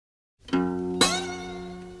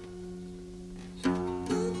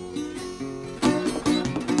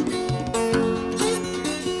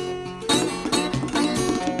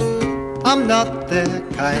I'm not the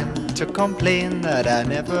kind to complain that I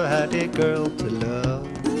never had a girl to love.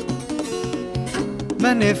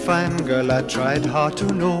 Many fine girl I tried hard to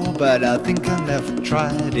know, but I think I never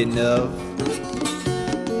tried enough.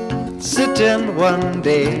 Sitting one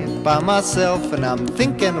day by myself and I'm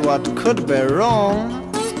thinking what could be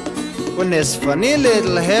wrong, when this funny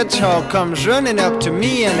little hedgehog comes running up to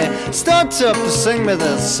me and he starts up to sing me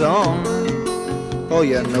this song. Oh,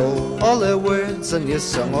 you know all the words and you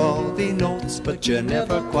sung all the notes, but you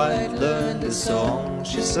never quite learned the song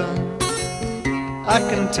she sung. I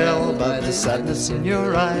can tell by the sadness in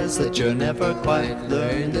your eyes that you never quite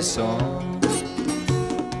learned the song.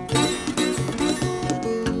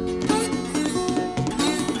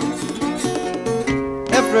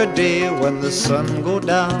 Every day when the sun go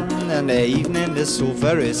down and the evening is so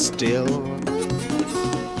very still,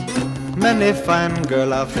 many fine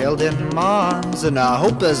girl I've held in my arms, and I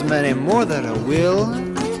hope there's many more that I will.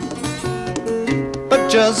 But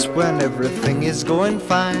just when everything is going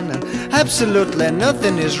fine and absolutely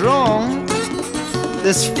nothing is wrong,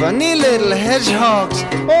 this funny little hedgehog's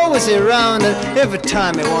always around, and every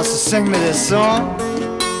time he wants to sing me this song.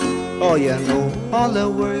 Oh, you know all the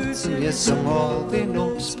words and you sung all the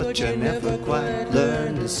notes, but you never quite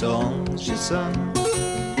learned the song she sung.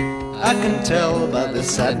 I can tell by the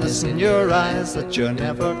sadness in your eyes that you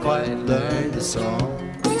never quite learned the song.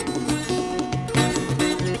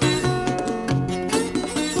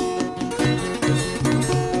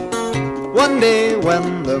 One day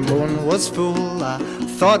when the moon was full, I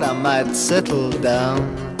thought I might settle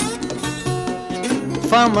down.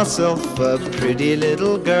 Found myself a pretty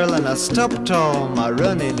little girl and I stopped all my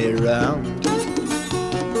running around.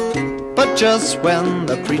 But just when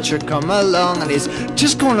the preacher come along and he's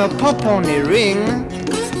just gonna pop on the ring,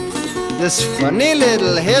 this funny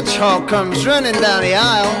little hedgehog comes running down the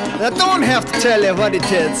aisle, and I don't have to tell you what he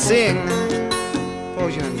did sing.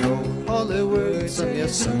 Oh, you know all the words and you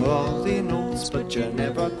sung all the notes, but you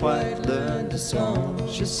never quite learned the song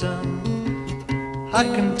she sung. I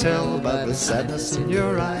can tell by the sadness in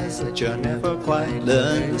your eyes that you never quite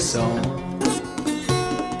learned the song.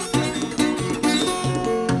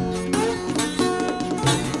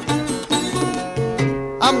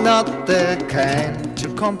 I'm not the kind to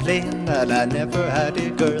complain that I never had a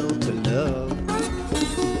girl to love.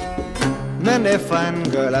 Many fine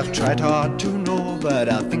girl I've tried hard to know, but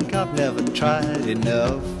I think I've never tried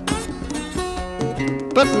enough.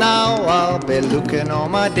 But now I'll be looking all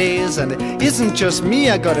my days, and it isn't just me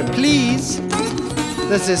I gotta please.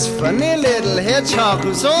 There's this funny little hedgehog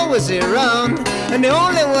who's always around, and the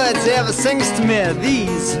only words he ever sings to me are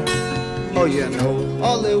these. Oh, you know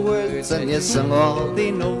all the words and you sung all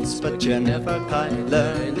the notes, but you never quite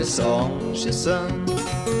learned the song she sung.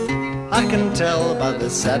 I can tell by the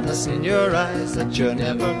sadness in your eyes that you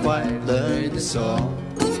never quite learned the song.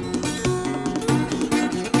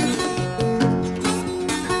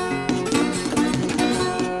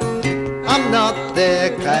 I'm not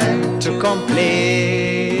the kind to complain